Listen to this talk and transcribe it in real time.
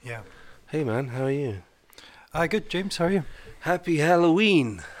Yeah. Hey man, how are you? Good, James. How are you? Happy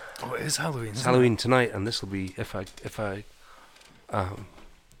Halloween! Oh, it is Halloween. It's Isn't Halloween tonight, and this will be if I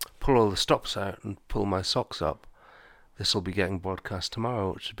pull all the stops out and pull my socks up. This will be getting broadcast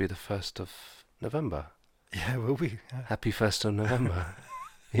tomorrow, which would be the 1st of November. it? Yeah, it will be. Yeah. Happy 1st of November.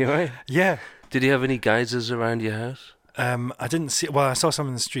 You right? Yeah. Did you have any geysers around your house? I didn't see. Well, I saw some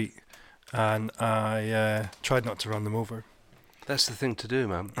in the street, and I tried not to run them over. That's the thing to do,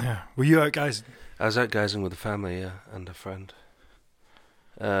 man. Yeah. Were you out, guys? I was out geysing with the family, yeah, and a friend.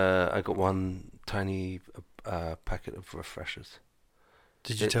 I got one tiny packet of refreshers.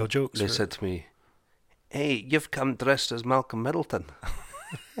 Did you tell jokes? They said to me, "Hey, you've come dressed as Malcolm Middleton."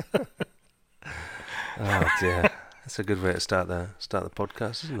 Oh dear, that's a good way to start the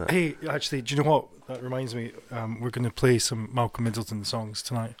podcast, isn't it? Hey, actually, do you know what? That reminds me. We're going to play some Malcolm Middleton songs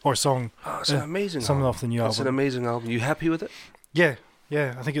tonight, or song. Oh, it's an amazing something album. off the new It's an album. amazing album. You happy with it? Yeah.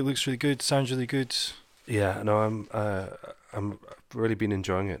 I think it looks really good. Sounds really good. Yeah, no, I've really been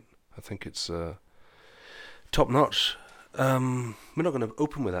enjoying it. I think it's top notch. We're not going to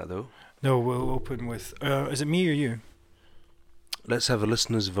open with that though. No, we'll open with. Is it me or you? Let's have a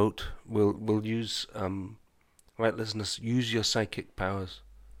listener's vote. We'll use right, listeners, use your psychic powers.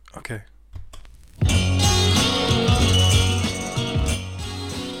 Okay.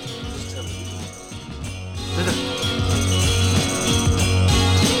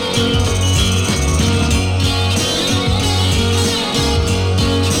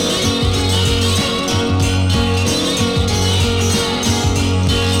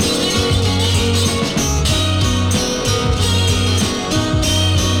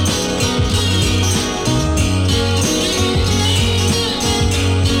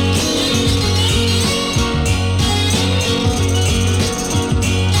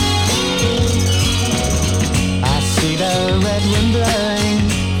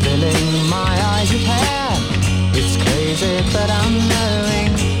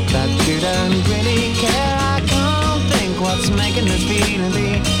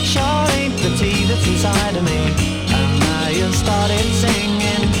 Inside of me, and now you've started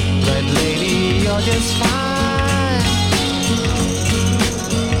singing, Red Lady, you're just fine.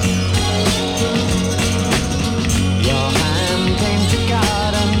 Your hand-painted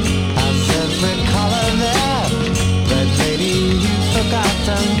garden has every colour there. Red Lady, you've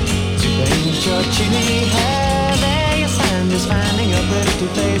forgotten to paint your chilly hair. There you stand, just fanning your pretty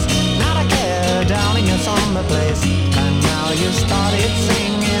face, not a care down in your summer place, and now you've started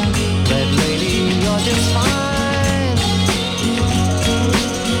singing, Red Lady, you're just fine.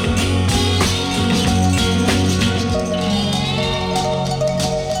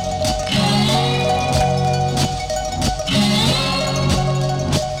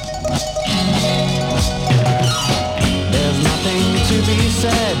 There's nothing to be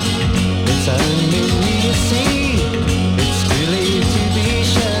said, it's only me to see. It's really to be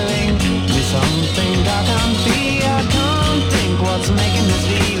showing me something I can't be. I can't think what's making this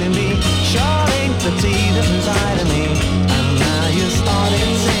feeling be. Sure ain't the tea that's inside of me. And now you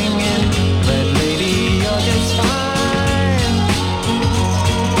started singing, Red Lady, you're just fine.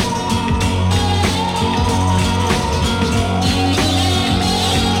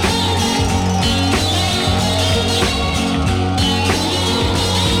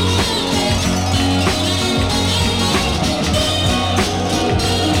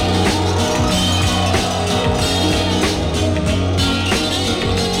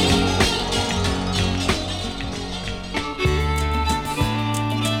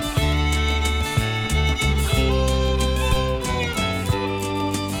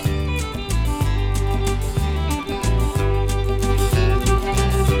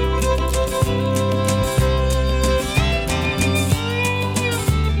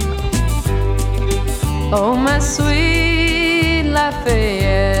 Oh, my sweet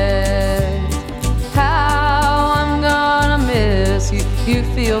Lafayette, how I'm gonna miss you. You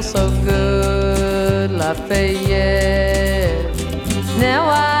feel so good, Lafayette. Now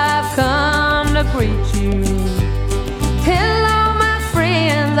I've come to greet you. Hello, my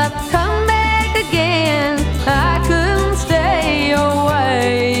friends, I've come back again. I couldn't stay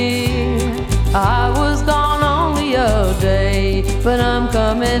away. I was gone only a day, but I'm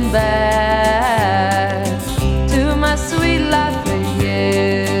coming back to my sweet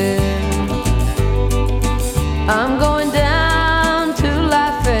Lafayette. I'm going down to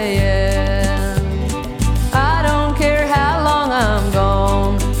Lafayette. I don't care how long I'm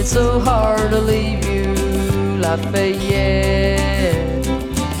gone. It's so hard to leave you, Lafayette.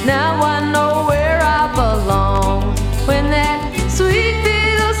 Now I know where I belong. When that sweet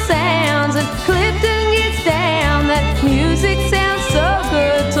fiddle sounds and Clifton gets down, that music sounds so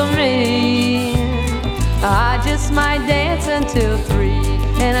good to I just might dance until 3,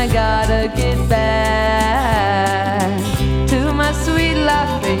 and I gotta get back to my sweet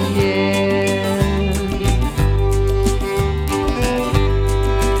Lafayette.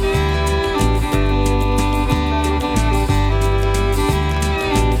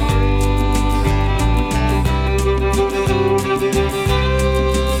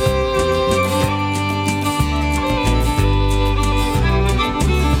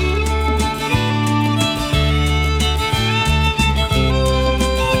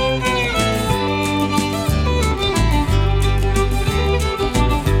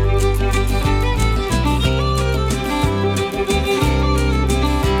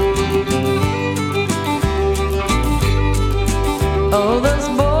 Oh, those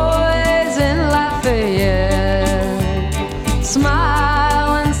boys in Lafayette,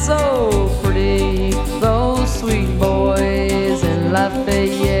 smiling so pretty. Those sweet boys in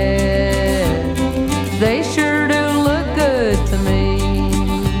Lafayette, they sure do look good to me.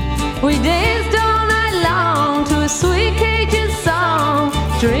 We danced all night long to a sweet Cajun song,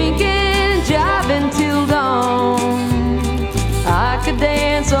 drinking, jive till dawn. I could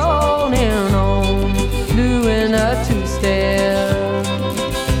dance on and on, doing a two-step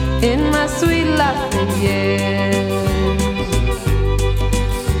in my sweet Lafayette.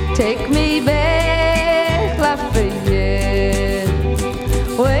 Take me back, Lafayette,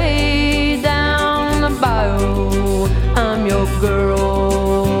 way down the bayou. I'm your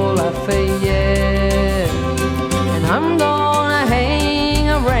girl, Lafayette, and I'm gonna hang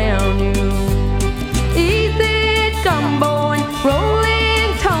around you. Eat that gumbo and roll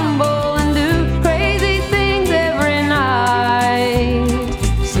and tumble and do crazy things every night.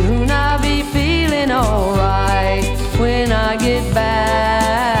 Soon I'll be feeling alright when I get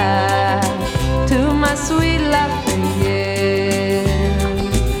back to my sweet Lafayette.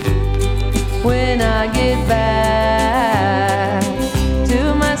 When I get back to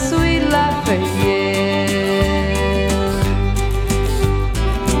my sweet Lafayette.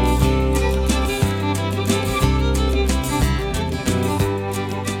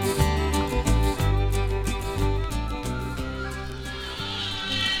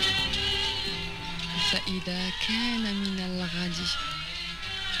 فإذا كان من الغد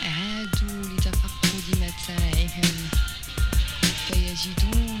عادوا لتفقد متاعهم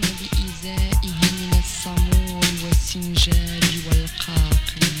فيجدون بإزائهم من السمور والسنجاب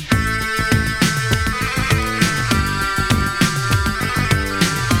والقاقم.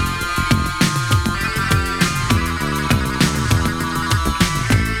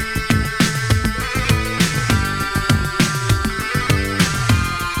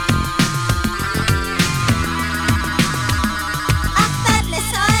 أختار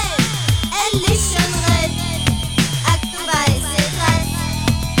السؤال اللي شنغل أكتب عايز غد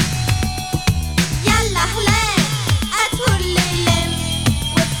يلا هلا أدخل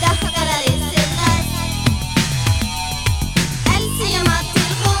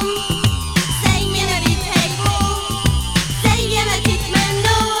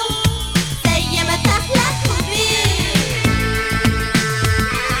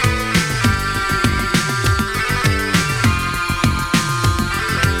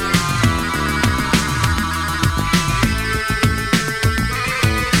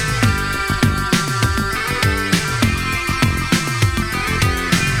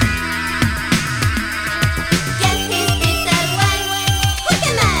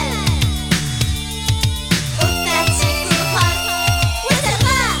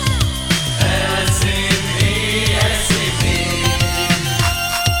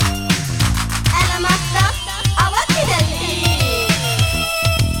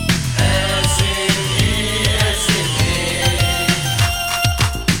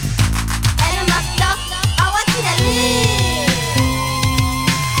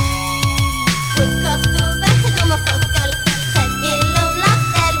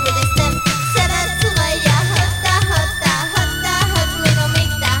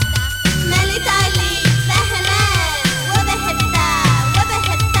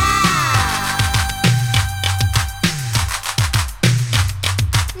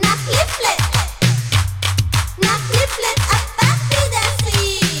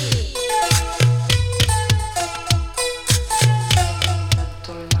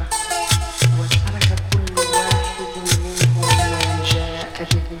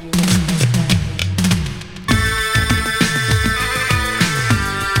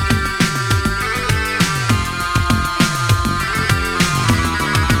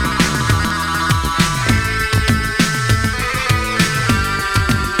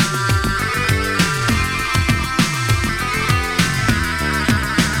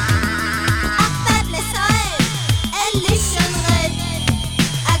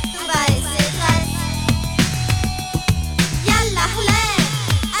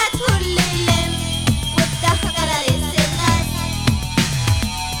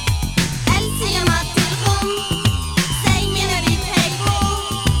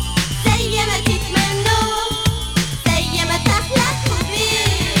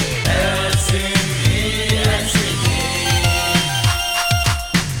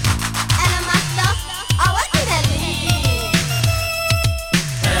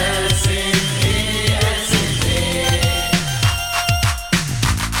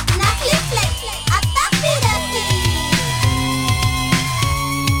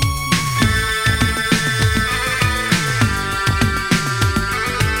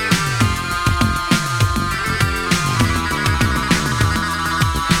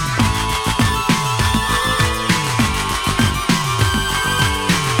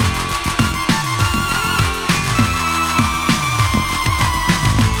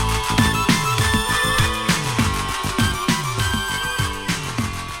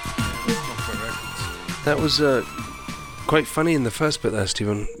was quite funny in the first bit there,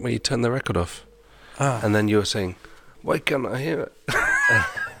 Stephen, when you turned the record off, and then you were saying, "Why can't I hear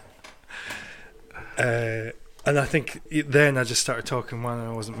it?" And I think then I just started talking when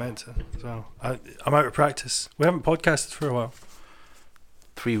I wasn't meant to. So I'm out of practice. We haven't podcasted for a while.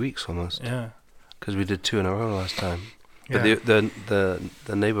 3 weeks almost. Yeah. Because we did 2 in a row last time. But Yeah.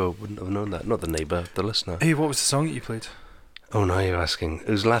 the neighbour wouldn't have known that. Not the neighbour, the listener. Hey, what was the song that you played? Oh, now you're asking. It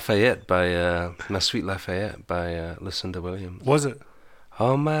was Lafayette by My Sweet Lafayette by Lucinda Williams. Was it?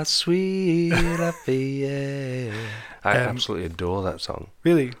 Oh, my sweet Lafayette. I absolutely adore that song.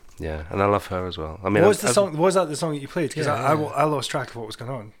 Really? Yeah, and I love her as well. I mean, What was the song? Was that the song that you played? Because Yeah, I lost track of what was going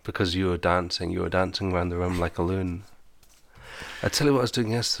on. Because you were dancing around the room like a loon. I tell you what I was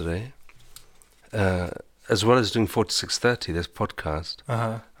doing yesterday. As well as doing 4 to 6:30, this podcast,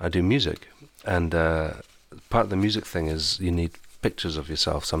 I do music, and part of the music thing is you need pictures of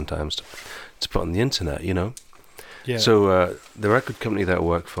yourself sometimes to put on the internet, you know. Yeah. So the record company that I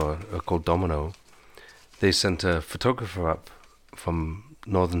work for, called Domino, they sent a photographer up from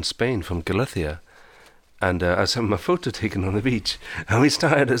northern Spain, from Galicia, and I sent him a photo taken on the beach, and we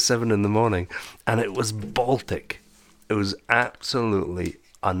started at 7 in the morning, and it was Baltic. It was absolutely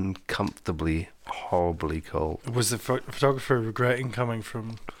uncomfortably, horribly cold. Was the photographer regretting coming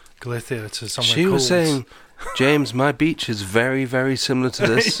from Galicia to somewhere She cold? was saying, James, my beach is very, very similar to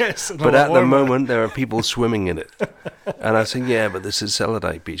this, Yes, and a but lot at the warmer." moment there are people swimming in it. And I said, yeah, but this is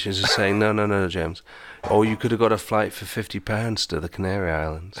Celadite Beach. And she's saying, no, James. Oh, you could have got a flight for £50 to the Canary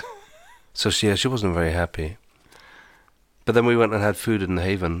Islands. So she wasn't very happy. But then we went and had food in the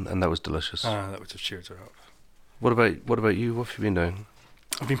Haven, and that was delicious. That would have cheered her up. What about you? What have you been doing?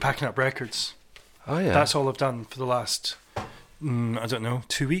 I've been packing up records. Oh, yeah. That's all I've done for the last, I don't know,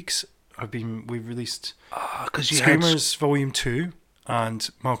 2 weeks. We've released Because you Screamers Volume 2 and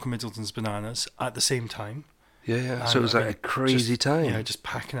Malcolm Middleton's Bananas at the same time. Yeah. So it was And like a I've crazy just, time. Yeah, just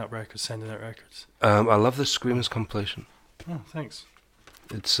packing up records, sending out records. I love the Screamers compilation. Oh, thanks.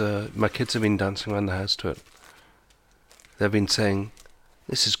 It's my kids have been dancing around the house to it. They've been saying,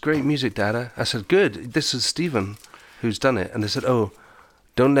 "This is great music, Dada." I said, "Good. This is Stephen, who's done it." And they said, "Oh,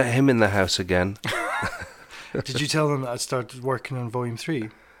 don't let him in the house again." Did you tell them that I started working on Volume 3?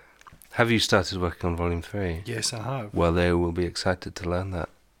 Have you started working on Volume 3? Yes, I have. Well, they will be excited to learn that.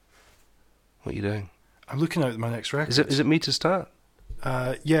 What are you doing? I'm looking out at my next record. Is it me to start?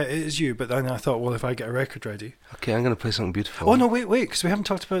 Yeah, it is you, but then I thought, well, if I get a record ready... Okay, I'm going to play something beautiful. Oh, no, wait, because we haven't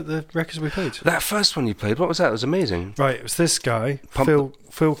talked about the records we played. That first one you played, what was that? It was amazing. Right, it was this guy, Pump-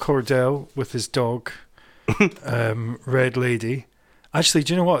 Phil Cordell, with his dog, Red Lady. Actually,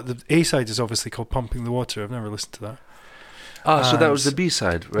 do you know what? The A-side is obviously called Pumping the Water. I've never listened to that. So that was the And-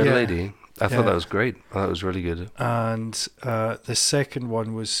 B-side, Red yeah, Lady. I thought yeah. that was great. I thought it was really good. And the second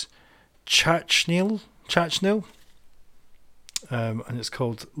one was Chachnil, and it's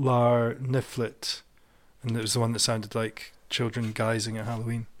called Lar Niflet, and it was the one that sounded like children guising at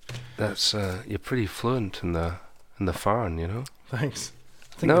Halloween. That's you're pretty fluent in the foreign, you know. Thanks.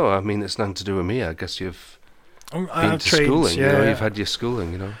 No, I mean it's nothing to do with me. I guess you've I been have to trained, schooling. yeah. You know, you've had your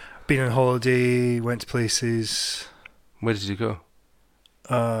schooling. You know, Been on holiday, went to places. where did you go?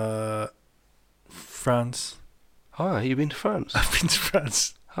 France. Oh, you've been to France. I've been to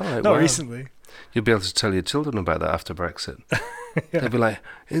France. All right, Not wow. recently. You'll be able to tell your children about that after Brexit. Yeah. They'll be like,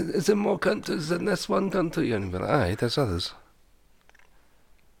 "Is there more countries than this one country?" And you'll be like, "Aye, there's others."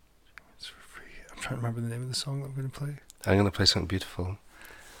 It's for free. I'm trying to remember the name of the song that I'm going to play. I'm going to play something beautiful.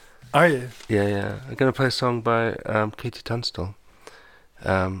 Are you? Yeah. I'm going to play a song by Katie Tunstall.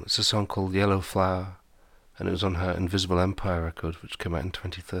 It's a song called Yellow Flower, and it was on her Invisible Empire record, which came out in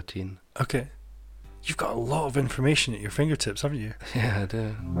 2013. Okay. You've got a lot of information at your fingertips, haven't you? Yeah, I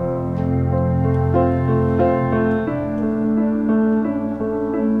do.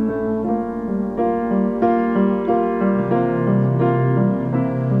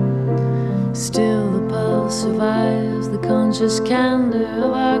 Still the pulse survives the conscious candor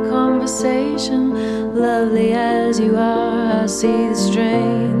of our conversation. Lovely as you are, I see the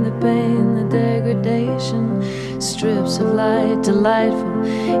strain, the pain, the degradation. Strips of light, delightful,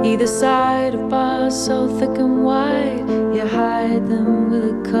 either side of bars so thick and wide. You hide them with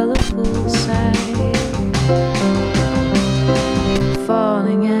a colorful sight.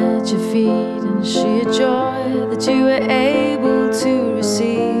 Falling at your feet in sheer joy that you were able to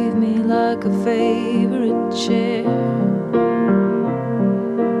receive me like a favorite chair.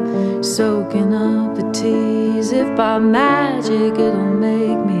 Soaking up the teas, if by magic it'll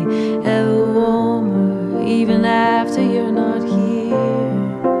make me ever warmer, even after you're not here.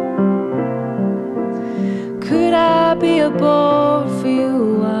 Could I be a bore for you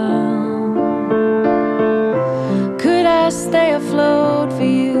a while? boat for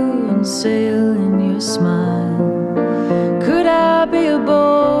you and sail in your smile? Could I be a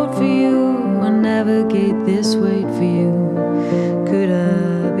boat for you and navigate this weight for you? Could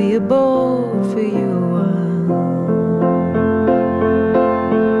I be a boat for you a while?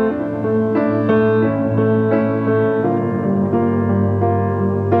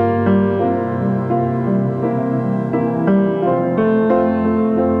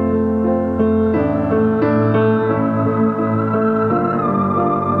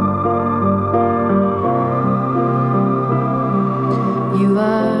 You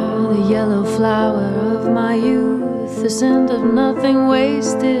are the yellow flower of my youth, the scent of nothing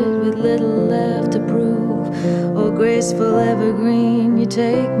wasted with little left to prove. Oh, graceful evergreen, you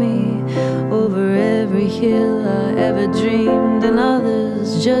take me over every hill I ever dreamed, and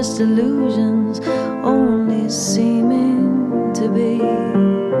others just illusions, only seeming to be.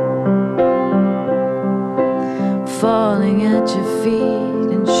 Falling at your feet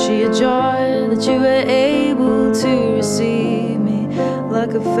in sheer joy that you were able to receive me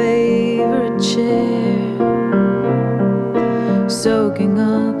like a favorite chair, soaking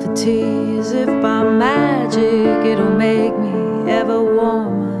up the tea as if by magic it'll make me ever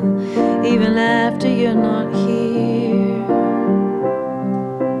warmer even after you're not here.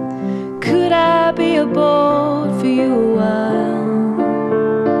 Could I be a boat for you a while?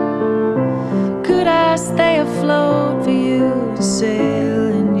 Could I stay afloat for you to sail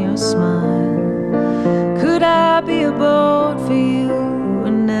in your smile? Could I be a boat for you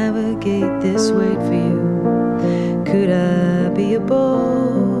and navigate this weight for you? Could I be a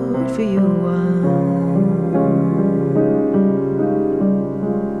boat for you a while?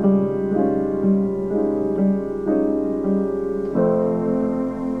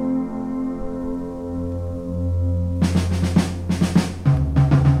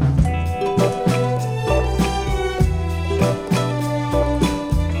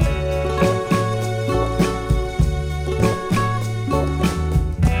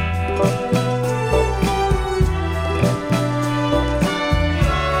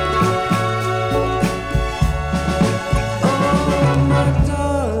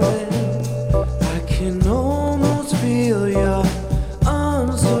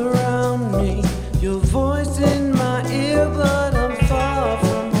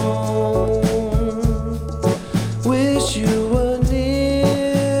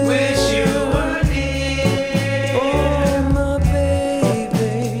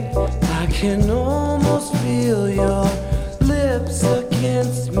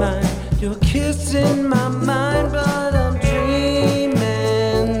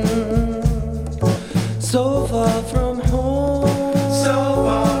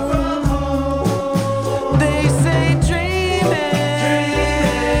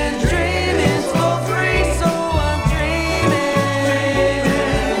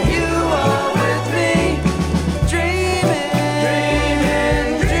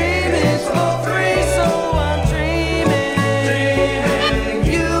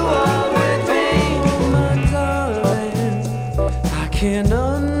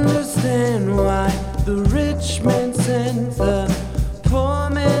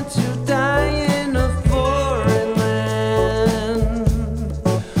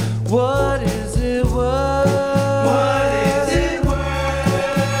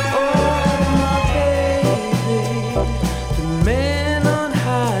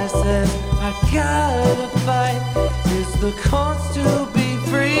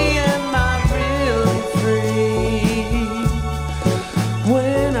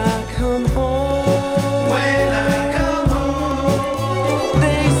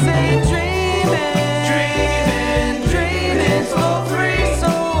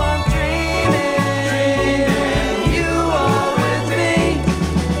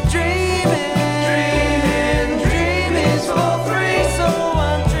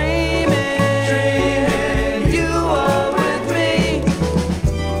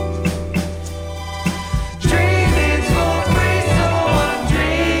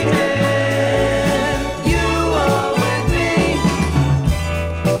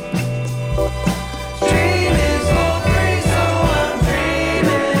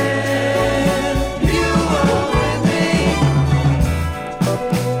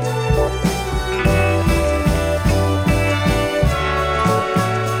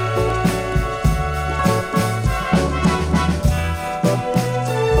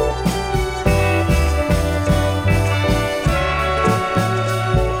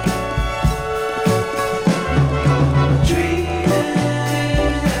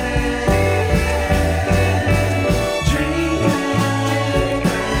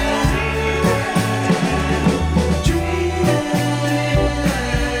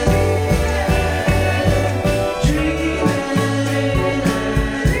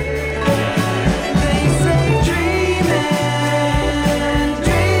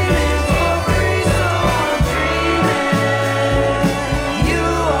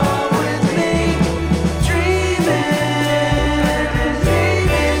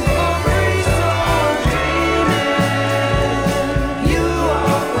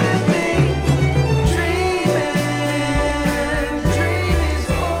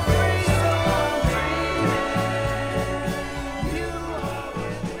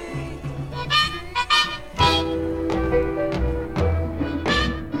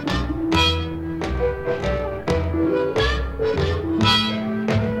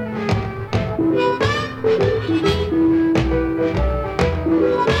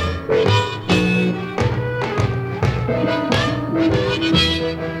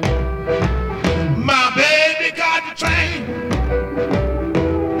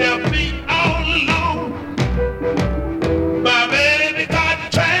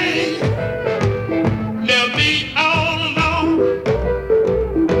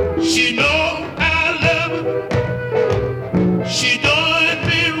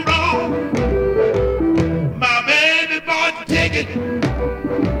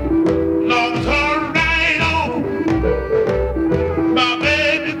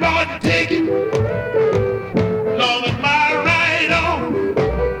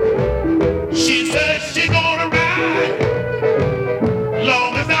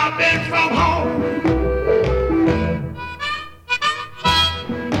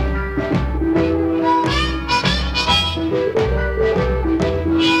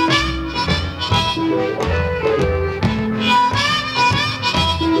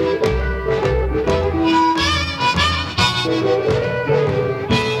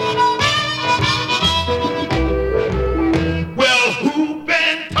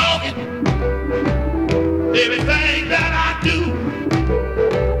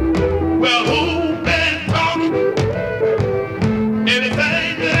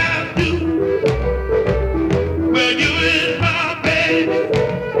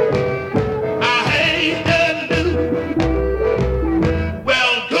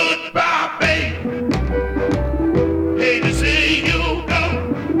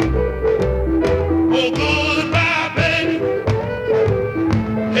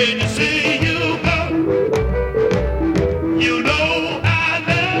 hate to see you go. You know I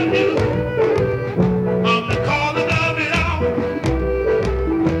love you. I'm the calling of it all.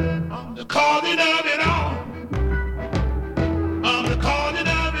 I'm the calling of it all. I'm the calling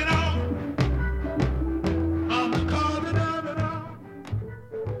of it all. I'm the calling of it all.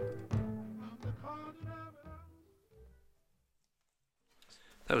 I'm the calling of it all.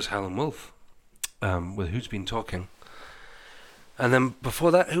 That was Howlin' Wolf with Who's Been Talking. And then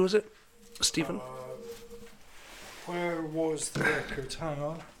before that, who was it? Stephen? Where was the record? Hang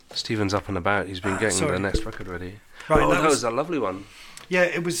on. Stephen's up and about. He's been getting sorry. the next record ready. Right, oh, that that was- was a lovely one. Yeah,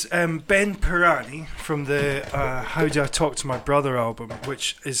 it was Ben Pirani from the How Do I Talk to My Brother album,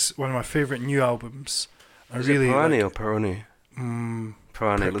 which is one of my favourite new albums. I Is really it Pirani like- or Peroni?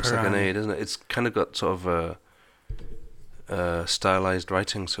 Pirani, it looks like an A, doesn't it? It's kind of got sort of stylized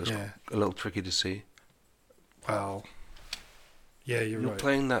writing, so it's Yeah. a little tricky to see. Well, yeah, you're right.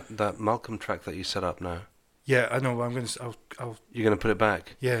 Playing that Malcolm track that you set up now. Yeah, I know. I'm gonna. I'll. You're going to put it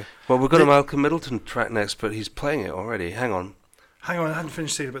back? Yeah. Well, we've got The- a Malcolm Middleton track next, but he's playing it already. Hang on. Hang on, I hadn't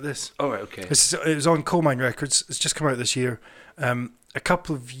finished saying about this. All right, okay. It was on Coal Mine Records. It's just come out this year. A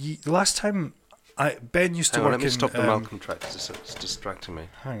couple of the last time Ben used to Hang on, work let me in. stop the Malcolm track 'cause it's distracting me.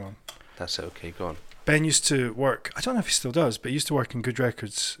 Hang on. That's it, okay, go on. Ben used to work. I don't know if he still does, but he used to work in Good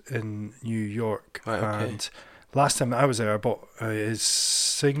Records in New York. Right, okay. And last time that I was there, I bought his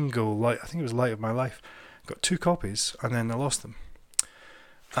single. I think it was "Light of My Life." Got 2 copies, and then I lost them.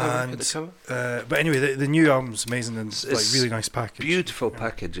 Can I look at And the cover? but anyway, the new album's amazing and It's like really nice package. Beautiful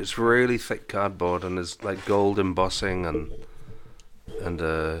package. It's really thick cardboard and there's like gold embossing and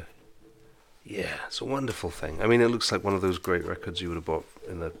yeah, it's a wonderful thing. I mean, it looks like one of those great records you would have bought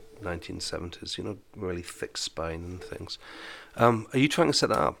in the 1970s. You know, really thick spine and things. Are you trying to set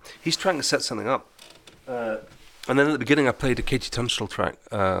that up? He's trying to set something up. And then at the beginning, I played a Katie Tunstall track.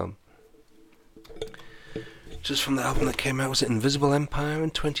 Just from the album that came out, was it Invisible Empire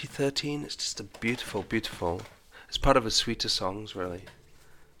in 2013? It's just a beautiful, beautiful. It's part of his sweeter songs, really,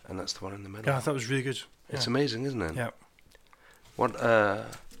 and that's the one in the middle. Yeah, I thought it was really good. It's Yeah. amazing, isn't it? Yeah. What?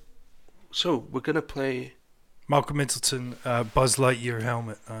 So we're gonna play Malcolm Middleton, Buzz Lightyear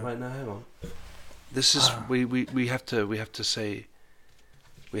helmet. right now. Hang on. This is we have to say.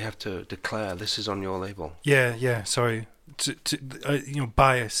 We have to declare this is on your label. Yeah. Sorry,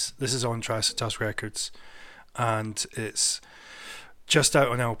 bias. This is on Tricitas Records, and it's just out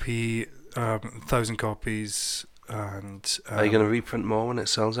on LP, 1,000 copies. And Are you gonna reprint more when it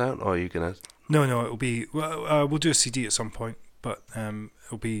sells out, or are you gonna? No, it'll be. Well, we'll do a CD at some point, but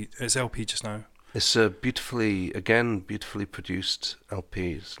it's LP just now. It's beautifully produced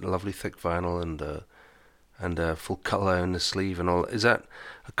LP. It's lovely thick vinyl and full colour in the sleeve and all. Is that?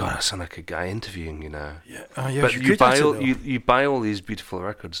 God, I sound like a guy interviewing you now. Yeah, But you're you good buy at it, all though. you buy all these beautiful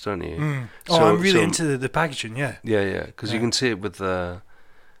records, don't you? I'm really into the packaging. Yeah. Yeah, because you Yeah. can see it with the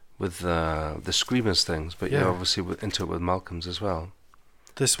Screamers things, but you're Yeah. obviously into it with Malcolm's as well.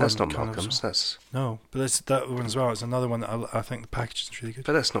 This That's one not kind of- Malcolm's. That's No, but that one as well. It's another one that I think the packaging is really good.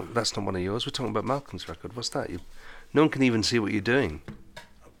 but that's not one of yours. We're talking about Malcolm's record. What's that? No one can even see what you're doing.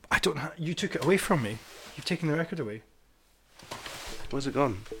 I don't. You took it away from me. You've taken the record away. Where's it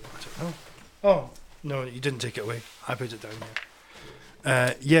gone? I don't know. Oh no, you didn't take it away. I put it down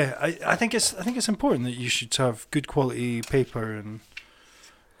here. Yeah, I think it's important that you should have good quality paper and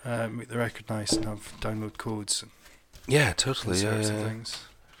make the record nice and have download codes and Yeah, totally. sorts of Yeah. things.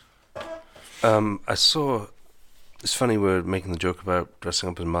 I saw. It's funny we're making the joke about dressing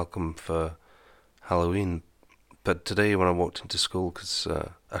up as Malcolm for Halloween, but today when I walked into school, because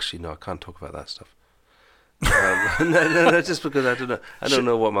actually no, I can't talk about that stuff. No, just because I don't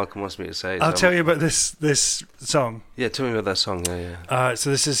know what Malcolm wants me to say. I'll tell you about this song. Yeah, tell me about that song. Yeah. So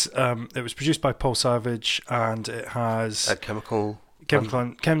this is it was produced by Paul Savage and it has At Chem 19.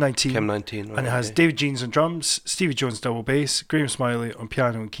 Chem 19. Right, And it has okay. David Jeans on drums, Stevie Jones double bass, Graham Smiley on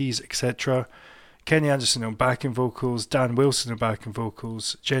piano and keys, etc. Kenny Anderson on backing vocals, Dan Wilson on backing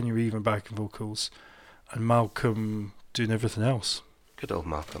vocals, Jenny Reeve on backing vocals, and Malcolm doing everything else. Good old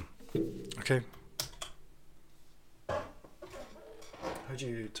Malcolm. Okay. How do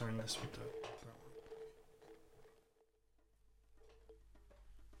you turn this one down?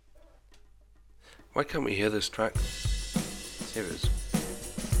 Why can't we hear this track? Here it is.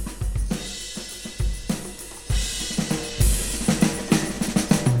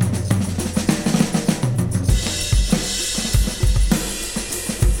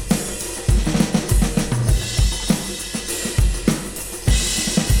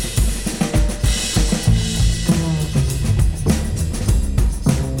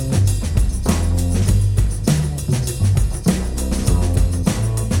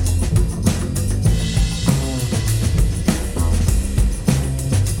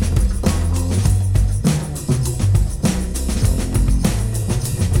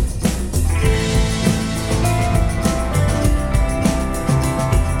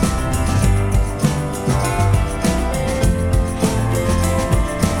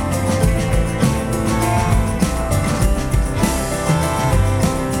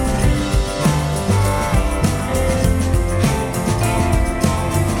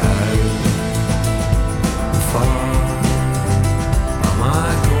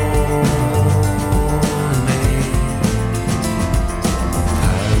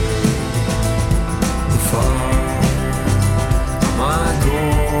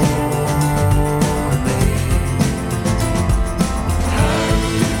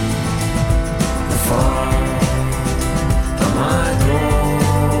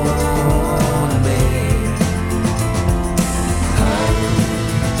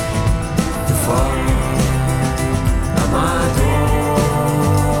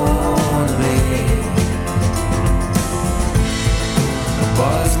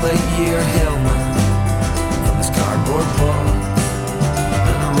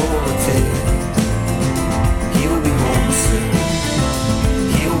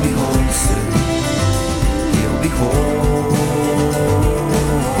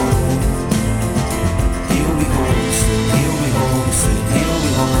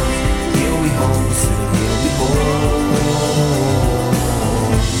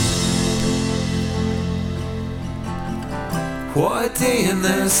 a day in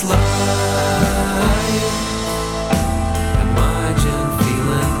this life. Imagine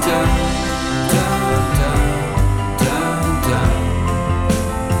feeling down, down, down, down, down.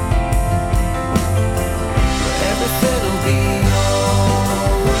 But everything'll be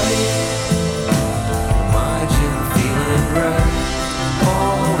alright. Imagine feeling right,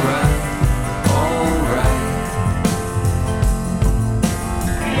 alright, alright.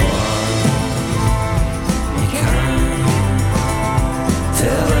 You can't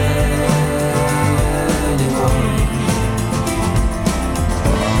tell anyone.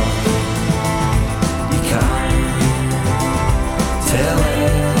 You can't tell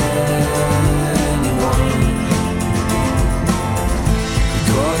anyone.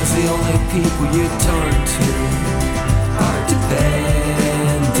 God's the only people you turn to are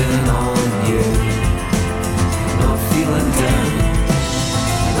depending on you. Not feeling down,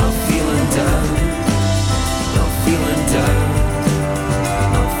 not feeling down, not feeling down,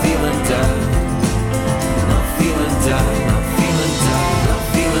 not feeling down, not feeling down, not feeling down, not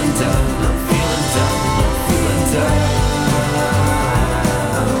feeling down, not feeling down, not feeling down.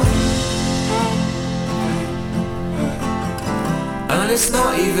 And it's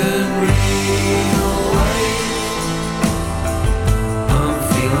not even real life. I'm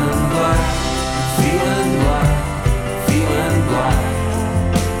feeling black, feeling black, feeling black.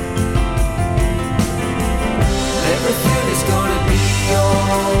 Everything is gonna be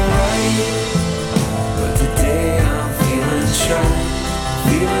alright. But today I'm feeling shy,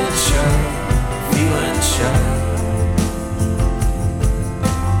 feeling shy, feeling shy.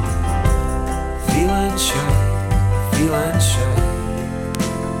 Feeling shy, feeling shy.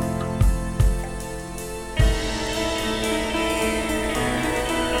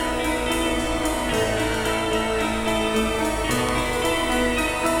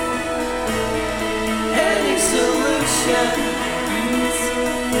 Any solution,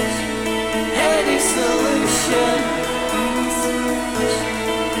 any solution,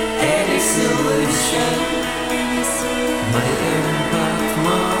 any solution might impact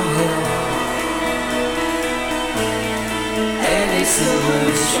my health. Any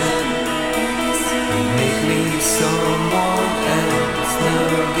solution would make me someone else.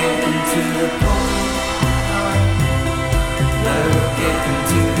 Never getting to the point. Never getting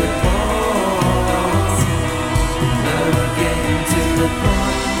to the point. Never getting to the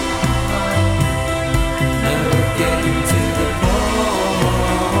point. Never getting to the point.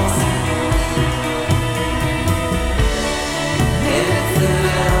 Anything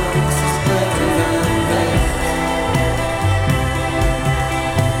else is better than that.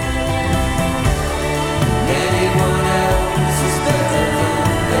 Anyone else is better than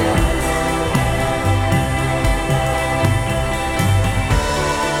that.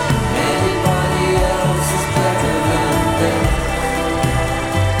 Anybody else is better than that.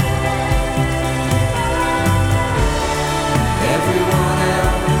 Everyone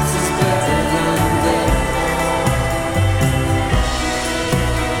else is better than that.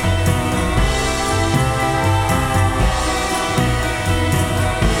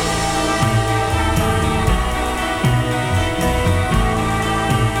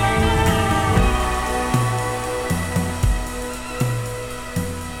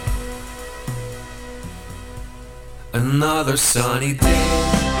 Another sunny day,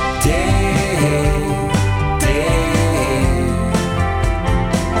 day.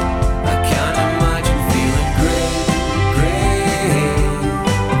 I can't imagine feeling great, great.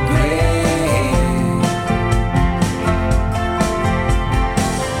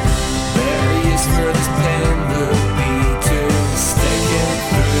 Various where this pen would be to stick it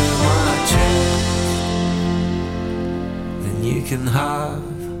through my chest. Then you can have.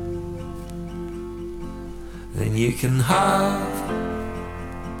 Then you can have.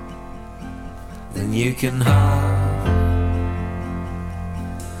 Then you can have.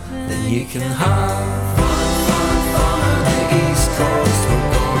 Then you can have fun, fun, fun on the East Coast. We're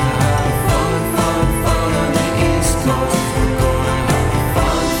gonna have fun, fun, fun on the East Coast. We're gonna have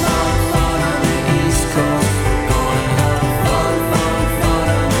fun, fun, fun on the East Coast. We're gonna have fun, fun, fun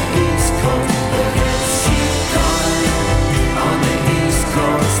on the East Coast. The hits keep coming on the East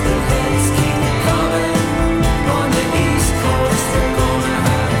Coast. The hits keep coming on the East Coast. We're gonna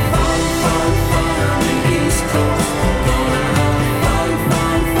have fun, fun, fun on the East Coast. We're gonna have fun,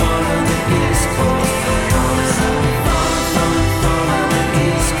 fun, fun on the East Coast.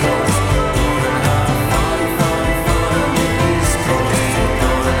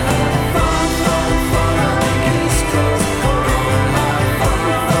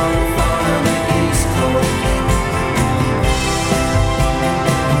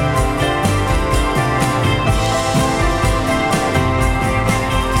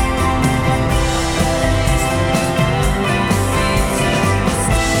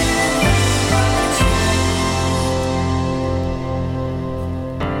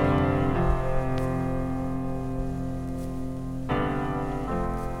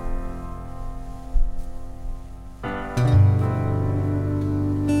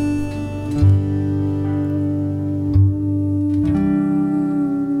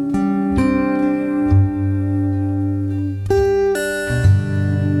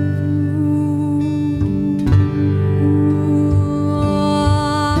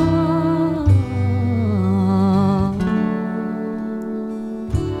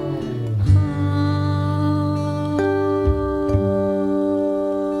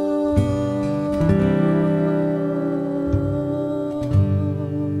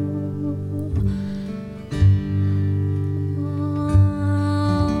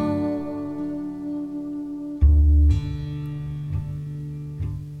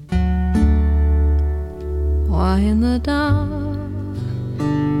 the dark,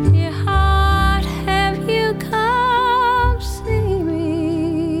 dear heart, have you come see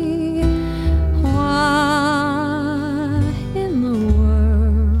me? Why in the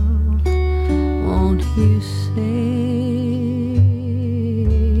world won't you say?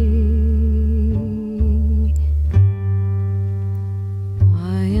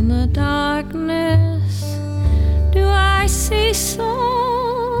 Why in the darkness do I see so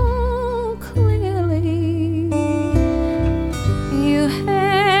clearly? You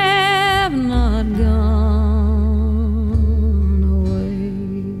have not gone away.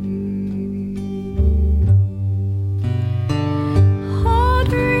 Oh,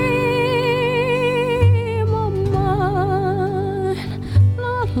 dream of mine,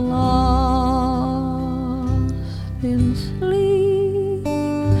 not lost in sleep,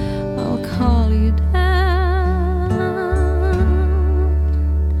 I'll call you down.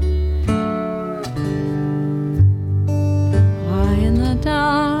 Why in the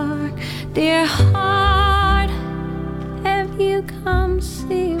dark, dear heart, have you come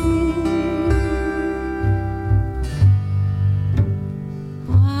see me?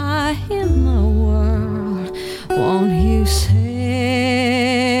 Why in the world won't you say?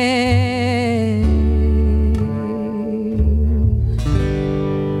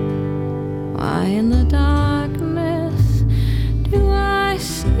 Why in the darkness do I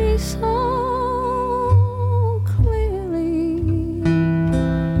see so clearly?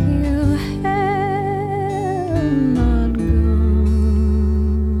 You have not gone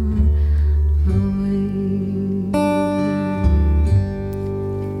away.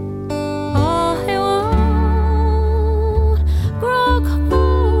 Oh, it won't grow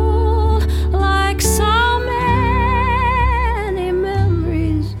cold like so many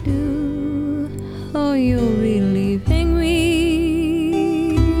memories do. Oh, you'll be leaving me.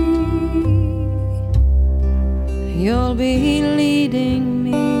 You'll be leading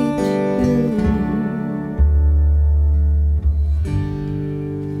me too.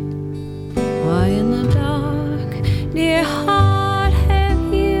 Why in the dark, dear heart,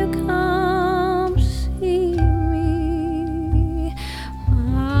 have you come see me?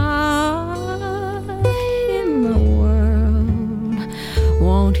 Why in the world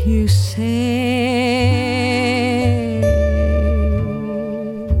won't you say?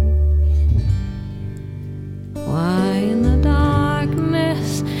 Why in the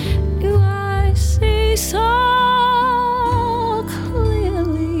darkness do I see so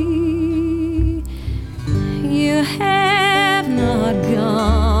clearly? You have not gone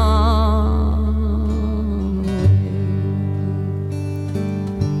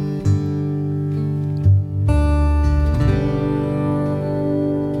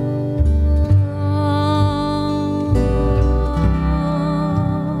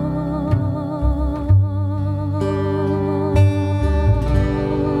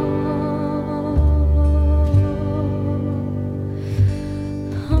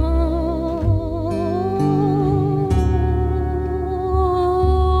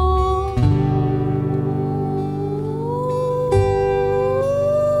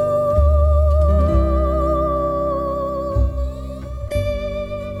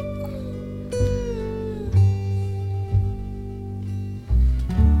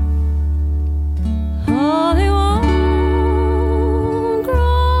Oh, they won't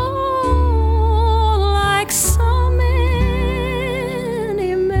grow like so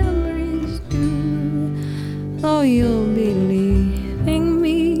many memories do. Oh, you'll be leaving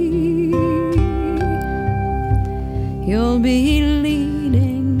me. You'll be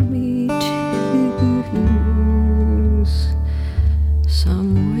leading me to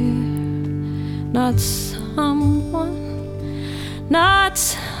somewhere, not someone, not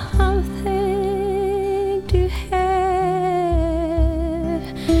something to have,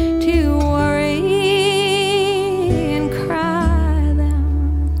 to worry and cry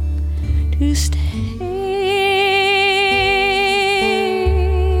them, to stay.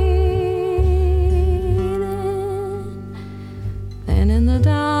 Then in the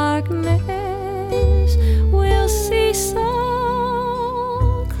darkness we'll see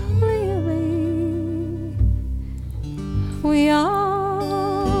so clearly we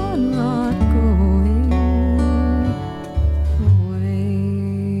are not going away.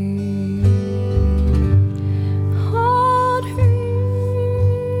 Oh, dream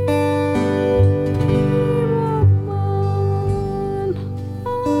of mine,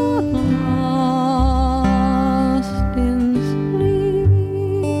 lost in sleep,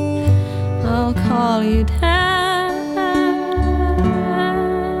 I'll call you down,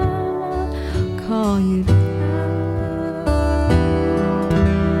 call you down.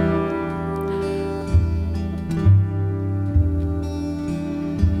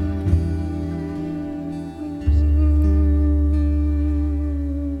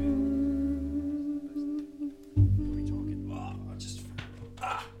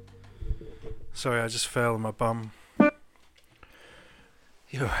 Sorry, I just fell on my bum.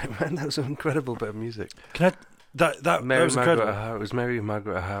 You're right, man. That was an incredible bit of music. Can I? That Mary was Margaret incredible. O'Hara. It was Mary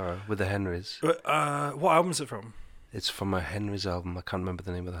Margaret O'Hara with the Henrys. What album is it from? It's from a Henrys album. I can't remember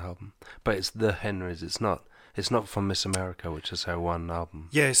the name of the album, but it's the Henrys. It's not from Miss America, which is her one album.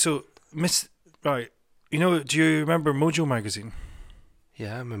 Yeah. So right. You know, do you remember Mojo magazine?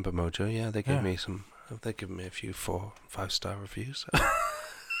 Yeah, I remember Mojo. Yeah, they gave Yeah. me some. They gave me a few 4-5-star reviews.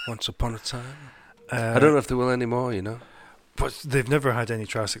 Once upon a time. I don't know if they will anymore. You know. But they've never had any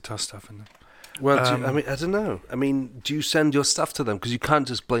Jurassic Tusk stuff in them. Well, I don't know. I mean, do you send your stuff to them? Because you can't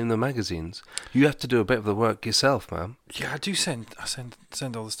just blame the magazines. You have to do a bit of the work yourself, man. Yeah, I do send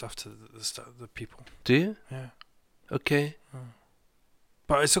all the stuff to the people. Do you? Yeah. Okay.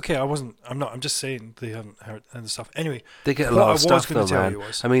 But it's okay. I'm just saying they haven't heard any stuff. Anyway, They get a what lot I of was stuff, gonna though, tell man. you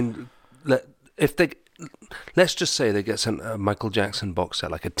was- I mean, let's just say they get sent a Michael Jackson box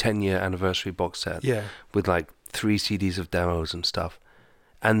set, like a 10-year anniversary box set, yeah. with like 3 CDs of demos and stuff,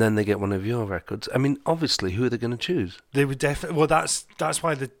 and then they get one of your records. I mean, obviously, who are they going to choose? They would definitely. Well, that's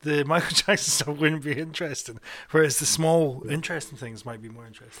why the Michael Jackson stuff wouldn't be interesting, whereas the small, interesting things might be more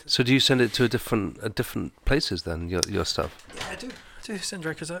interesting. So do you send it to a different places then? Your stuff. Yeah, I do. I do send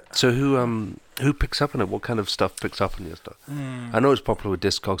records out. So who picks up on it? What kind of stuff picks up on your stuff? I know it's popular with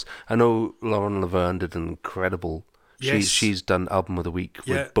Discogs. I know Lauren Laverne did an incredible. Yes. She's done album of the week with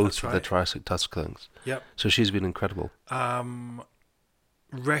Yeah, both that's of the right. Triassic Tusk things. Yep. So she's been incredible.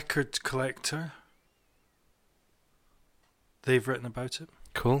 Record Collector. They've written about it.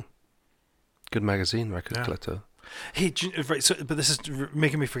 Cool. Good magazine, Record Yeah. Collector. Hey, right. So, but this is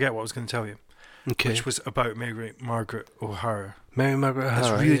making me forget what I was going to tell you, Okay. which was about Mary Margaret O'Hara. Mary Margaret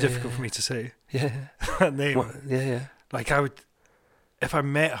O'Hara. It's really yeah, difficult yeah. for me to say Yeah. that name. What? Yeah, yeah. Like I would, if I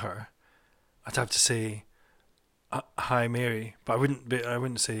met her, I'd have to say, "Hi, Mary," but I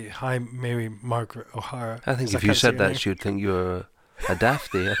wouldn't say, "Hi, Mary Margaret O'Hara." I think 'cause if you can't say said her that, name. she would think you were a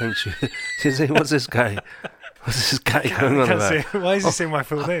dafty. I think she'd say, "What's this guy? What's this guy going I on can't about?" say. Why is he saying my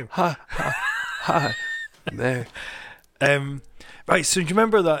full name? Hi, Mary. Right. So do you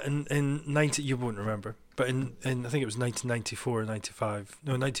remember that in 90? You won't remember, but in I think it was 1994 or 95.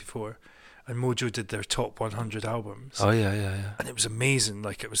 No, 94. And Mojo did their top 100 albums. Oh yeah, yeah, yeah. And it was amazing.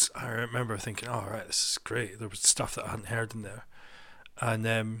 Like it was, I remember thinking, "Oh, right, this is great." There was stuff that I hadn't heard in there,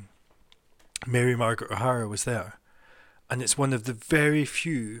 and Mary Margaret O'Hara was there, and it's one of the very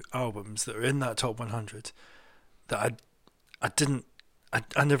few albums that are in that top 100 that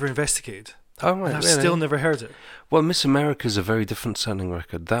I never investigated. Oh right, And I've really? still never heard it. Well, Miss America is a very different sounding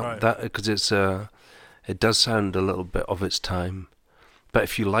record. That because it does sound a little bit of its time. But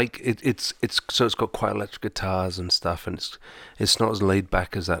if you like it, it's got quite electric guitars and stuff, and it's not as laid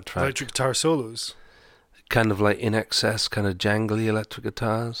back as that track. Electric guitar solos. Kind of like In Excess, kind of jangly electric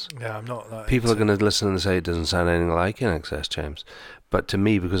guitars. Yeah, I'm not that. People are into- going to listen and say it doesn't sound anything like In Excess, James. But to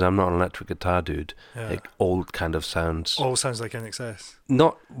me, because I'm not an electric guitar dude, Yeah. it all kind of sounds. All sounds like NXS.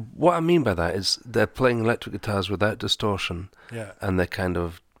 Not what I mean by that is they're playing electric guitars without distortion, Yeah. and they're kind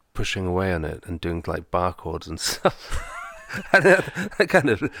of pushing away on it and doing like bar chords and stuff. And it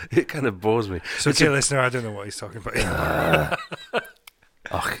kind of bores me. So, It's okay, a- listener, I don't know what he's talking about.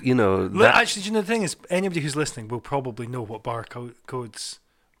 Ugh, you know Look, that. actually, do you know the thing is, anybody who's listening will probably know what barcodes.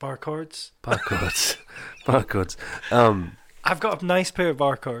 Barcodes. Barcodes. I've got a nice pair of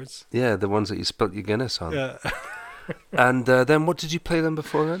barcodes. Yeah, the ones that you spilt your Guinness on. Yeah. And then what did you play them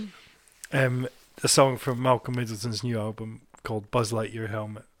before then? A song from Malcolm Middleton's new album called Buzz Lightyear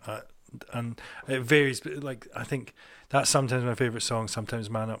Helmet. And it varies, but like I think that's sometimes my favourite song, sometimes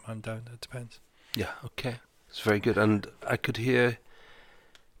Man Up, Man Down. It depends. Yeah, okay. It's very good. And I could hear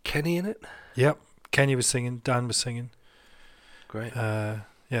Kenny in it. Yep. Kenny was singing, Dan was singing. Great. Yeah,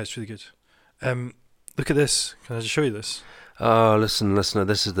 it's really good. Look at this. Can I just show you this? Oh, listen, listener,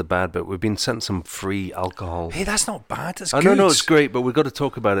 this is the bad bit. We've been sent some free alcohol. Hey, that's not bad. That's I good. know, it's great, but we've got to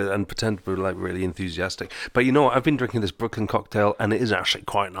talk about it and pretend we're like really enthusiastic. But you know what? I've been drinking this Brooklyn cocktail, and it is actually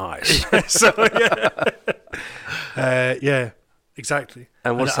quite nice. So yeah, exactly.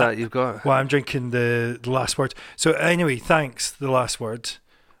 And what's that you've got? Well, I'm drinking the last word. So anyway, thanks the last word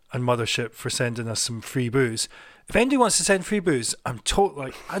and Mothership for sending us some free booze. If anybody wants to send free booze, I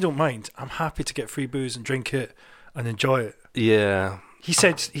don't mind. I'm happy to get free booze and drink it and enjoy it. Yeah. He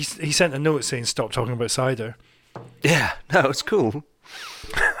said he sent a note saying stop talking about cider. Yeah, no, it's cool.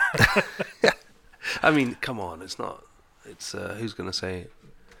 I mean, come on, it's not. It's who's going to say it?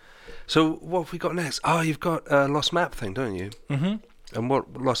 So what have we got next? Oh, you've got Lost Map thing, don't you? Mm-hmm. And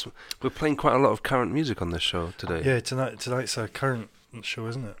what Lost? We're playing quite a lot of current music on this show today. Yeah, tonight's a current show,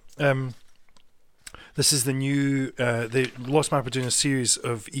 isn't it? This is the new. The Lost Map are doing a series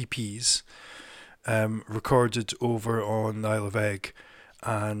of EPs, recorded over on the Isle of Egg,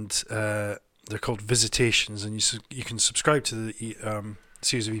 and they're called Visitations, and you can subscribe to the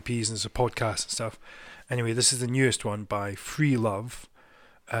series of EPs, and there's a podcast and stuff. Anyway, this is the newest one by Free Love.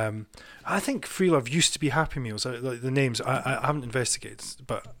 I think Free Love used to be Happy Meals. Like the names, I haven't investigated,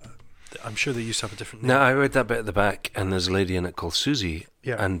 but I'm sure they used to have a different name. No, I read that bit at the back, and there's a lady in it called Susie.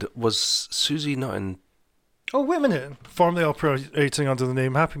 Yeah. And was Susie not in... Oh, wait a minute. Formerly operating under the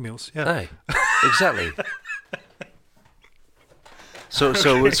name Happy Meals. Yeah. Aye, exactly. So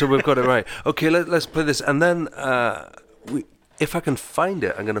we've got it right. Okay, let's play this, and then if I can find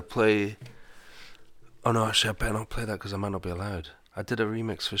it, I'm going to play... Oh no, actually I better not play that because I might not be allowed. I did a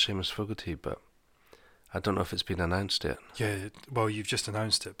remix for Seamus Fogarty, but I don't know if it's been announced yet. Yeah, well, you've just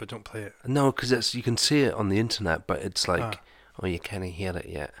announced it, but don't play it. No, because you can see it on the internet, but it's like, oh, you can't hear it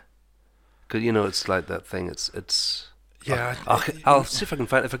yet. Because, you know, it's like that thing, it's... Yeah. I'll see if I can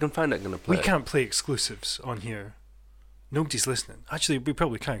find it. If I can find it, I'm going to play We it. can't play exclusives on here. Nobody's listening. Actually, we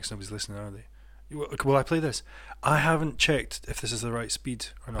probably can't because nobody's listening, are they? Will I play this? I haven't checked if this is the right speed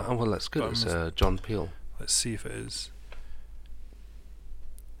or not. Oh, well, that's good. But It's John Peel. Let's see if it is.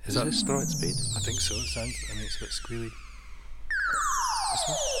 Is this the right speed? I think so. It sounds. I mean, it's a bit squealy. This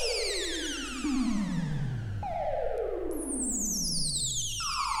one?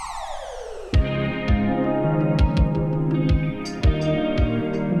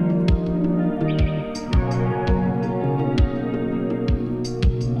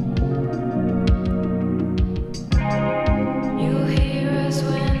 You'll hear us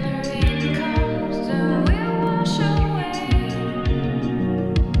when the rain comes and we'll wash away.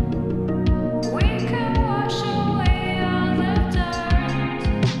 We can wash away all the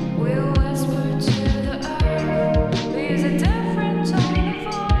dirt.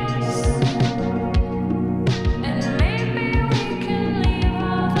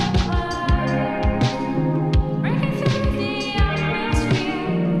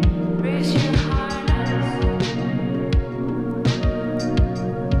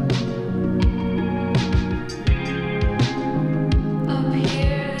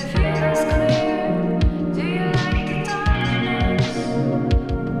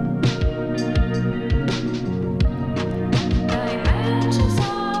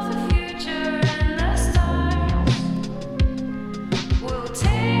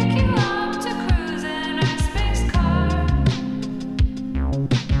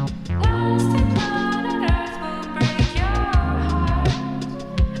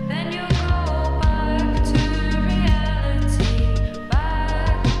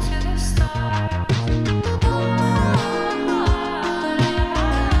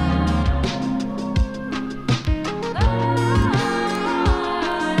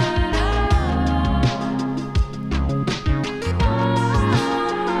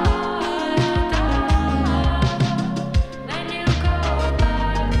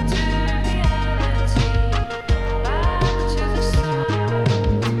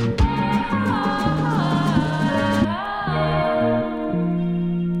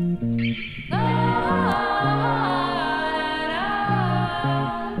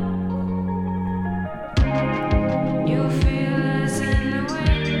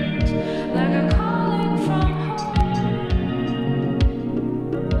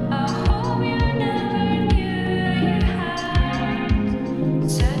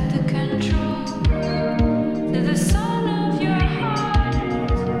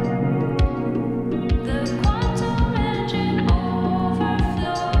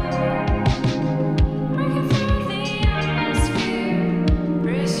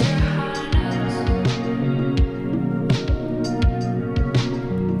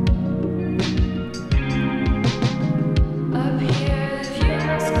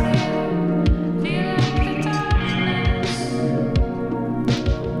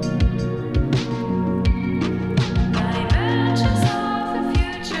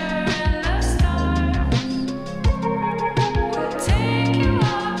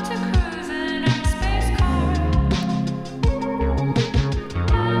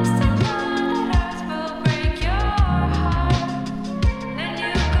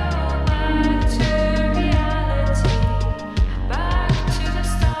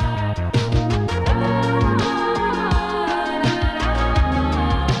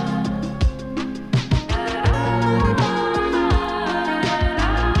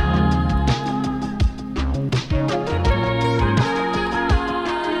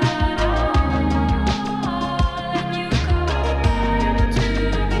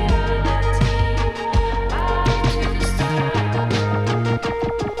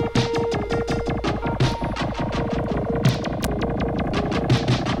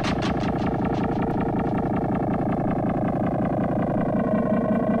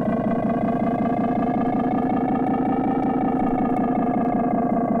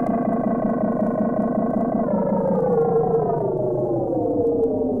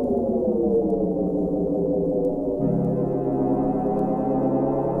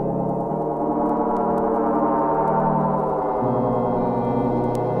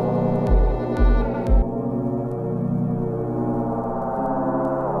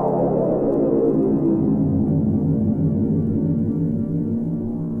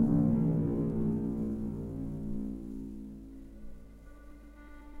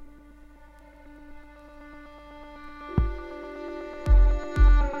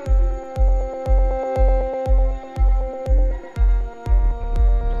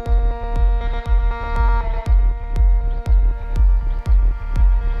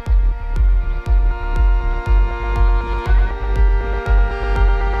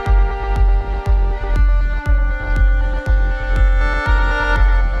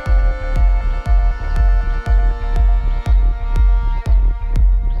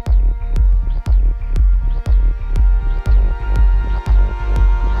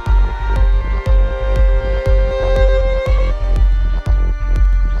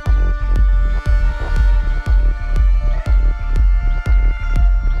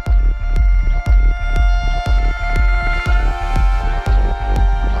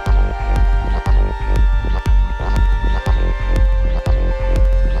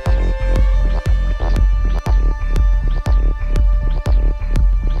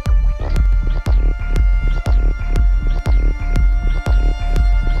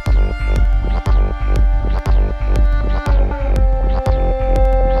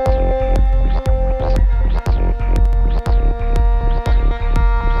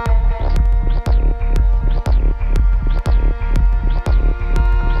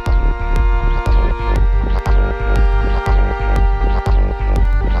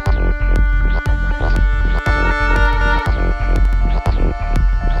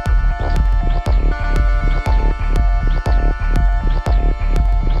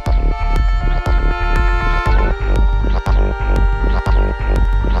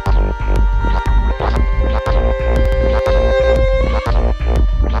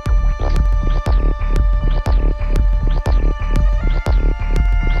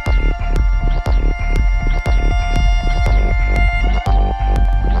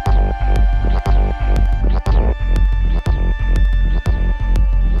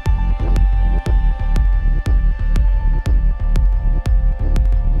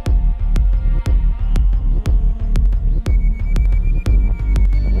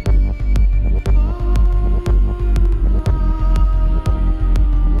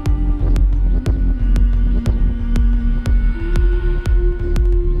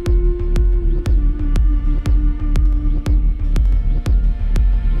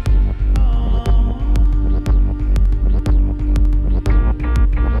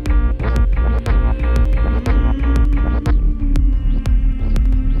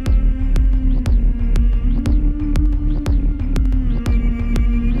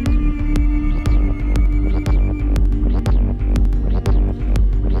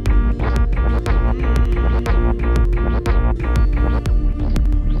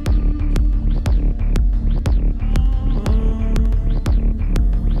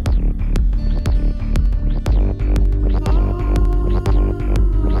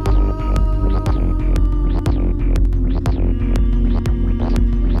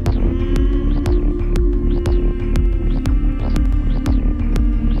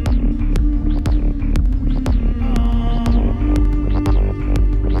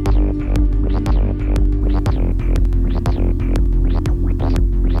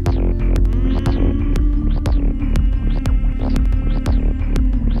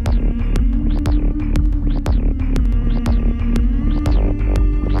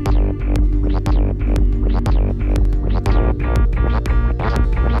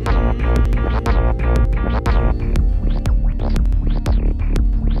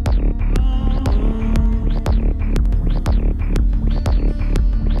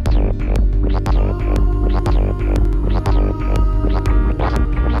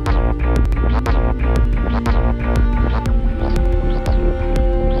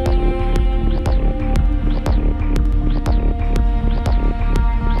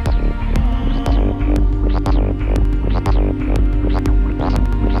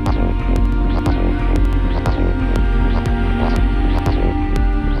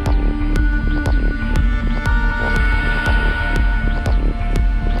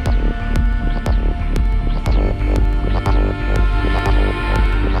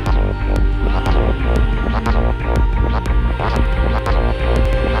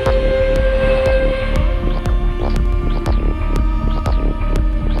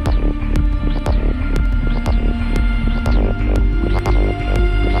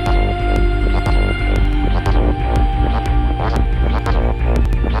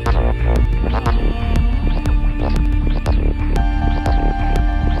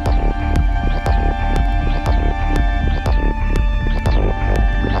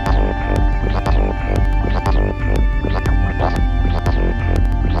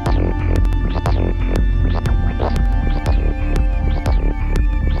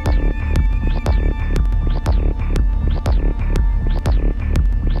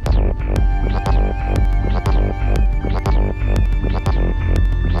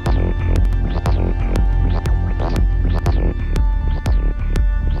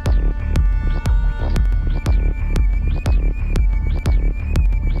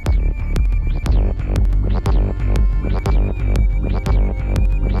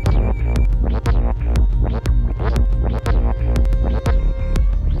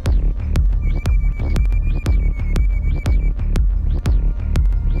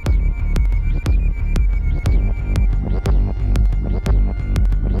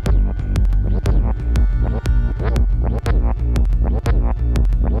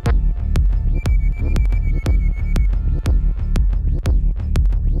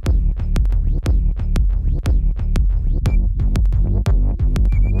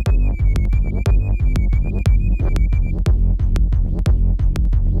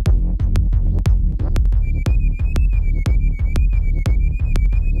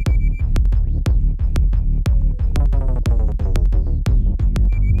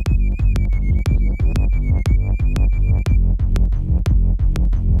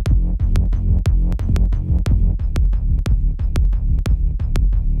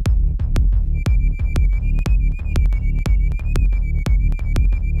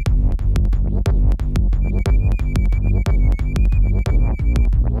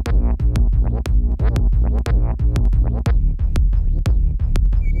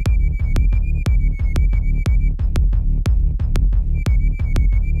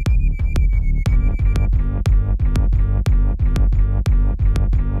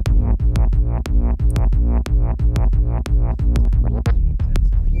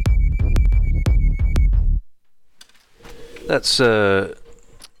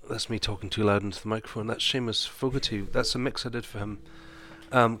 That's me talking too loud into the microphone. That's Seamus Fogarty. That's a mix I did for him,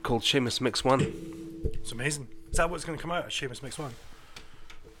 called Seamus Mix 1. It's amazing. Is that what's going to come out? Seamus Mix 1?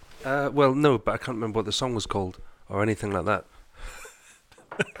 Well, no, but I can't remember what the song was called or anything like that.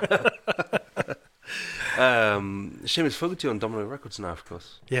 Seamus Fogarty on Domino Records now, of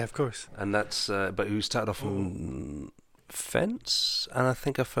course. Yeah, of course. And that's, but who started off on Fence, and I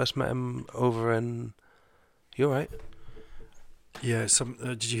think I first met him over in... You're right. Yeah,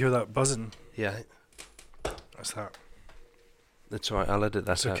 did you hear that buzzing? Yeah, What's that? that's all right. I'll edit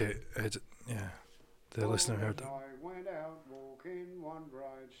that It's out. okay. Yeah, the listener heard that.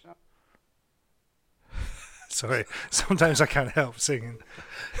 Sorry, sometimes I can't help singing.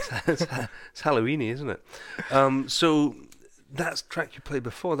 It's Halloweeny, isn't it? So that track you played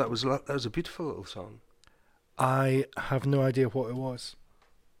before, that was a beautiful little song. I have no idea what it was.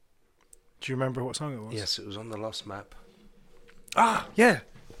 Do you remember what song it was? Yes, it was on the Lost Map. Ah, yeah.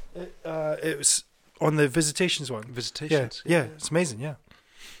 It was on the Visitations one. Visitations. Yeah, it's amazing. Yeah.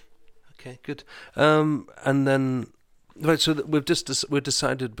 Okay, good. And then, right, so we've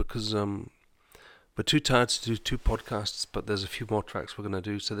decided because we're too tired to do 2 podcasts, but there's a few more tracks we're going to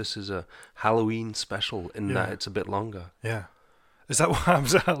do. So this is a Halloween special in that it's a bit longer. Yeah. Is that what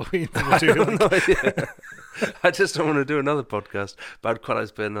happens at Halloween? I don't know. I just don't want to do another podcast, but I'd quite like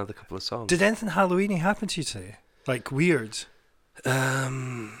to play another couple of songs. Did anything Halloweeny happen to you today? Like weird?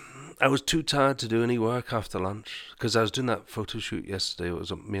 I was too tired to do any work after lunch because I was doing that photo shoot yesterday. It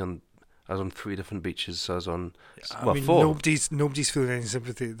was I was on 3 different beaches, so I was on 4. Nobody's feeling any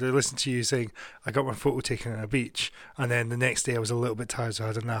sympathy. They're listening to you saying, I got my photo taken at a beach, and then the next day I was a little bit tired, so I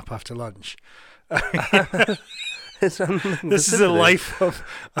had a nap after lunch. This is the life of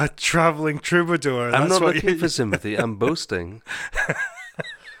a travelling troubadour. I'm not looking for sympathy. I'm boasting.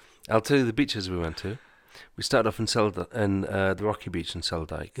 I'll tell you the beaches we went to. We started off in the Rocky Beach in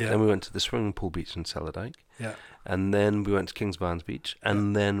Seldyke. Yeah. Then we went to the swimming pool beach in Seldyke. Yeah. And then we went to Kingsbarns Beach.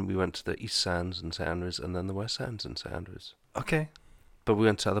 And then we went to the East Sands in St Andrews, and then the West Sands in St Andrews. Okay. But we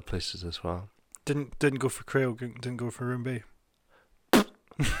went to other places as well. Didn't go for Crail. Didn't go for Room Bay.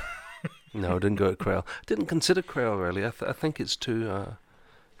 No, I didn't go to Crail. Didn't consider Crail really. I think it's too.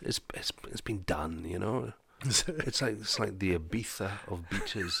 It's been done, you know. It's like the Ibiza of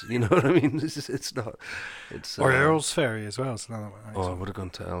beaches. You know what I mean? It's not. It's Or Earl's Ferry as well. It's another one. Oh, I would have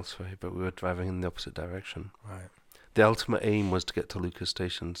gone to Earl's Ferry, but we were driving in the opposite direction. Right. The ultimate aim was to get to Lucas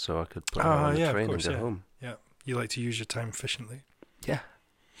Station so I could put her on the train and get home. Yeah, you like to use your time efficiently. Yeah.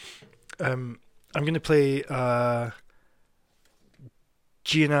 I'm going to play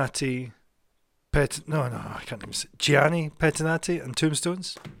Gianni Pettinati and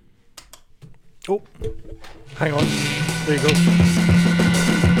Tombstones. Oh, hang on. There you go.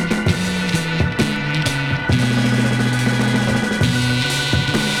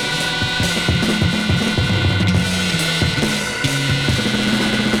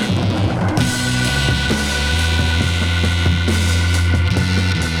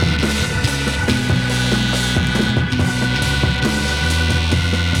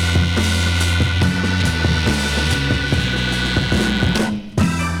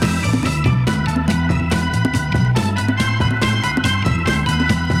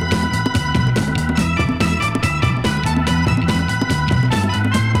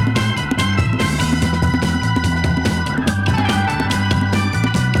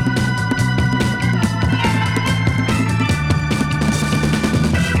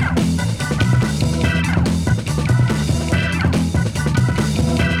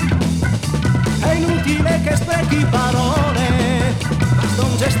 È inutile che sprechi parole, basta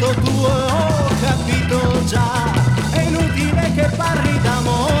un gesto tuo, ho capito già. È inutile che parli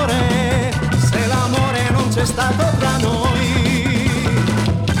d'amore, se l'amore non c'è stato tra noi.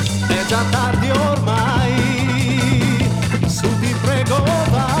 È già tardi ormai, su ti prego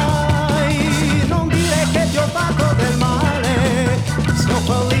vai. Non dire che ti ho fatto del male, sono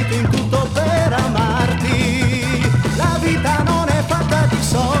fallito in tutto per amarti. La vita non è fatta di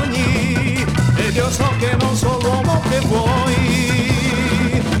sogni, ed io so che non sono l'uomo che vuoi.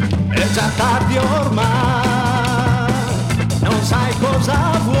 È già tardi ormai, non sai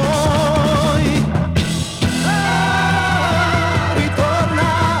cosa vuoi.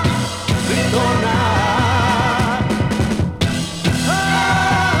 Ritorna, ritorna.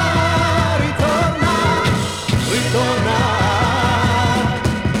 Ritorna, ritorna.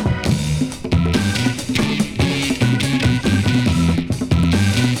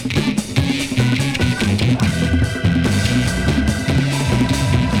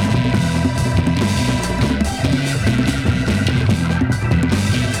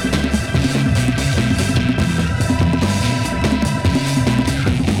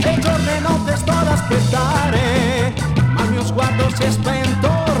 si è spento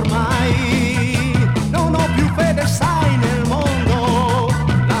ormai, non ho più fede sai nel mondo,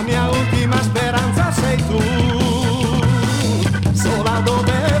 la mia ultima speranza sei tu, sola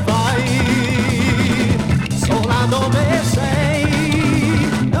dove vai, sola dove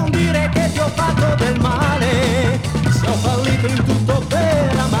sei, non dire che ti ho fatto del male, se ho fallito in tutto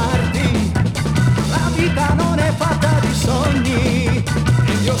per amarti, la vita non è fatta di sogni,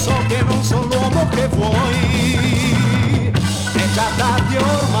 ed io so che non sono l'uomo che vuoi, è già tardi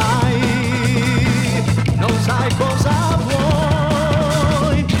ormai, non sai cosa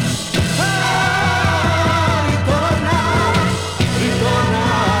vuoi. Ah, ritorna, ritorna.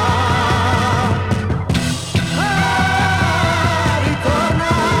 Ah,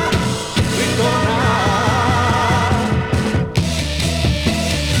 ritorna, ritorna.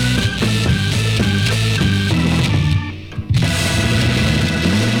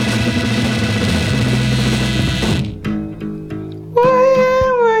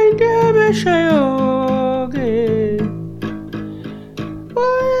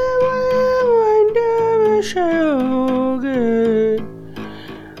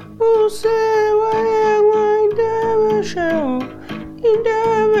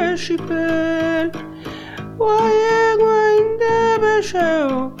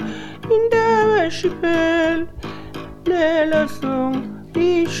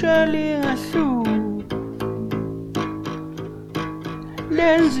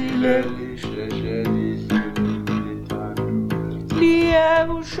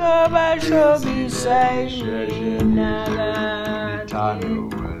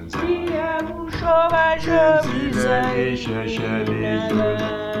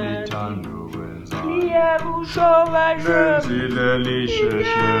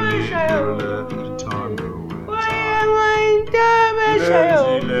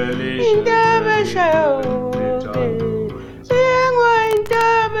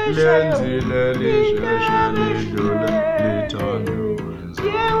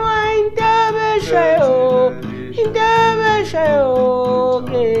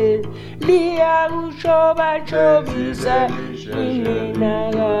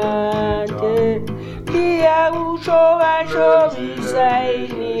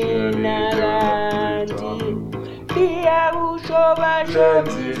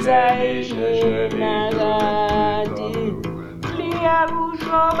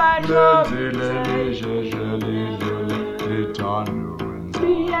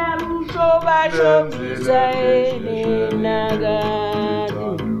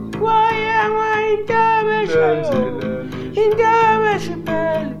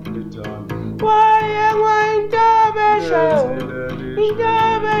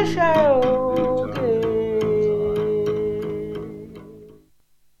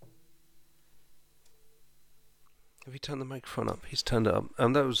 Have you turned the microphone up? He's turned it up.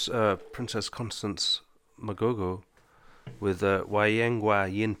 That was Princess Constance Magogo with Wayengwa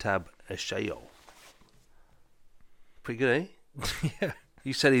Yintab Eshayo. Pretty good, eh? Yeah.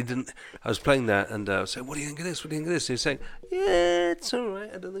 You said he didn't. I was playing that and I was saying, what do you think of this? What do you think of this? And he was saying, yeah, it's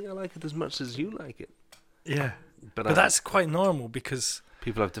alright. I don't think I like it as much as you like it. Yeah. But that's quite normal because...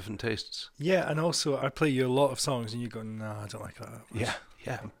 people have different tastes. Yeah, and also I play you a lot of songs and you go, no, I don't like that much. Yeah,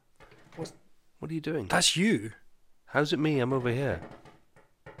 yeah. What are you doing? That's you. How's it me? I'm over here.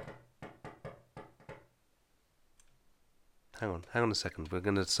 Hang on a second. We're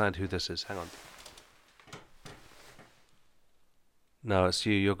going to decide who this is. Hang on. No, it's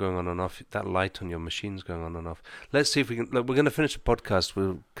you. You're going on and off. That light on your machine's going on and off. Let's see if we can... Look, we're going to finish the podcast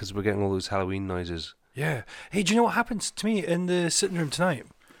because we're getting all those Halloween noises. Yeah. Hey, do you know what happened to me in the sitting room tonight?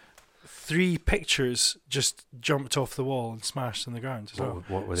 3 pictures just jumped off the wall and smashed on the ground as well.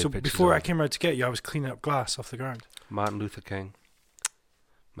 What were they So pictures before of? I came around to get you, I was cleaning up glass off the ground. Martin Luther King,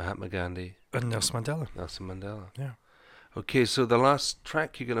 Mahatma Gandhi, And Nelson Mandela. Nelson Mandela. Yeah. Okay, so the last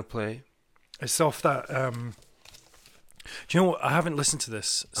track you're going to play... It's off that... do you know what? I haven't listened to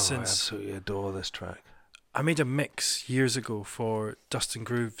this I since... absolutely adore this track. I made a mix years ago for Dustin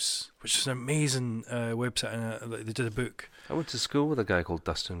Grooves, which is an amazing website, and they did a book. I went to school with a guy called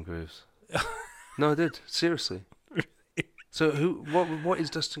Dustin Grooves. No, I did. Seriously. So what is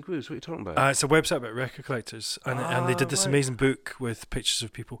Dustin Grooves? What are you talking about? It's a website about record collectors, and they did this right. amazing book with pictures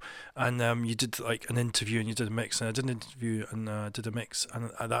of people, and you did like an interview and you did a mix, and I did an interview and did a mix,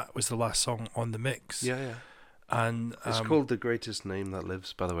 and that was the last song on the mix. Yeah. And It's called The Greatest Name That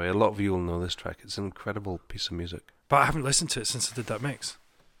Lives, by the way. A lot of you will know this track. It's an incredible piece of music. but I haven't listened to it since I did that mix.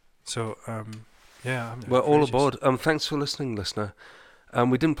 So yeah. I haven't Well, for all ages. aboard. Thanks for listening, listener.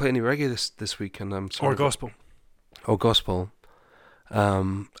 We didn't play any reggae this week, and I'm sorry. Or gospel. Or gospel.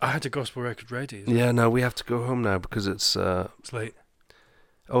 I had a gospel record ready. Yeah, no, we have to go home now because it's. It's late.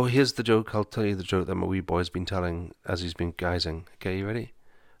 Oh, here's the joke. I'll tell you the joke that my wee boy's been telling as he's been guising. Okay, you ready?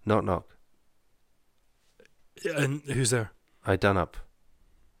 Knock, knock. Yeah, and who's there? I done up.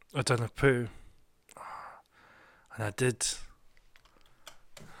 I done a poo. And I did.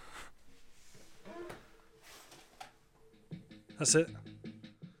 That's it.